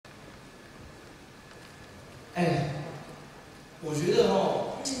哎，我觉得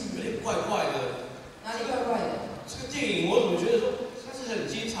有点怪怪的。哪里怪怪的？这个电影我怎么觉得说它是很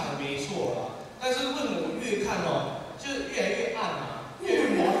精彩，没错啦。但是为什么我越看就越来越暗啊，越来越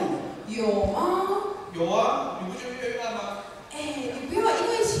模糊？有吗？有啊，你不觉得越来越暗吗？哎，你不要因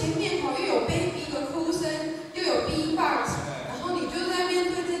为前面又有 baby 的哭声，又有 B-box，然后你就在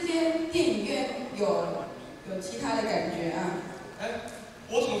面对这些电影院有其他的感觉啊？哎，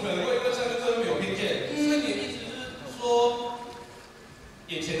我怎么可能会因为这个对没有偏见？所以你的意思是说，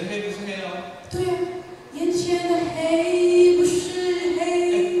眼前的黑不是黑哦？对呀，眼前的黑不是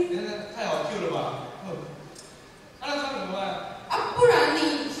黑。太好 Q 了吧？那这样怎么办？啊，不然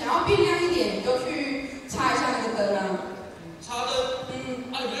你想要变亮一点，你就去插一下那个灯啊。插灯？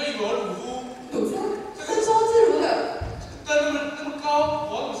啊，你不就以为我鲁夫？鲁夫，伸缩自如的。灯那么高，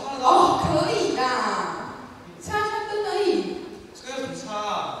我要怎么插呢？哦，可以啦，插下灯而已。这个要怎么插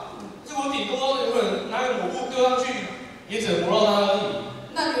啊？这我顶多有可能拿个抹布丢上去，也只能磨到它而已。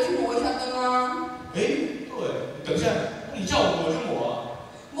那你就去磨一下灯啊。对，等一下，你叫我磨就磨啊。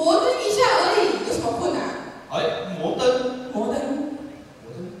磨灯一下而已，有什么困难？哎，摩登。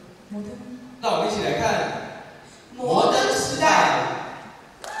让我们一起来看《摩登时代》。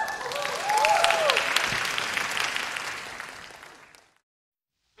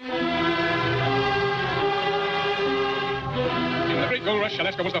Gold rush,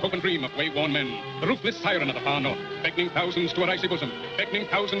 Alaska was the hope and dream of wave-worn men. The ruthless siren of the far north, beckoning thousands to her icy bosom, beckoning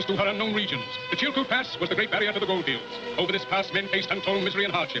thousands to her unknown regions. The Chilkoot Pass was the great barrier to the goldfields. Over this pass, men faced untold misery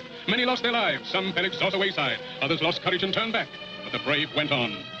and hardship. Many lost their lives. Some fell exhausted wayside. Others lost courage and turned back. But the brave went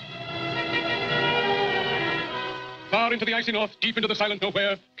on. Far into the icy north, deep into the silent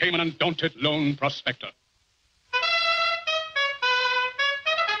nowhere, came an undaunted lone prospector.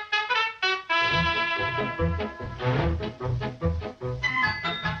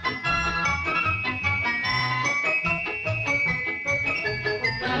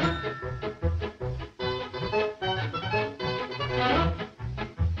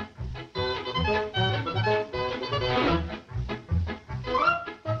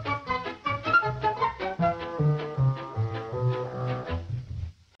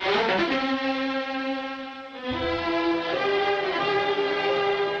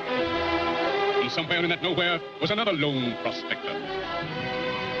 Somewhere in that nowhere was another lone prospector.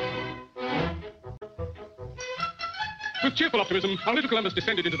 With cheerful optimism, our little Columbus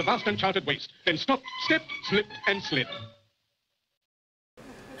descended into the vast uncharted waste, then stopped, stepped, slipped, and slid.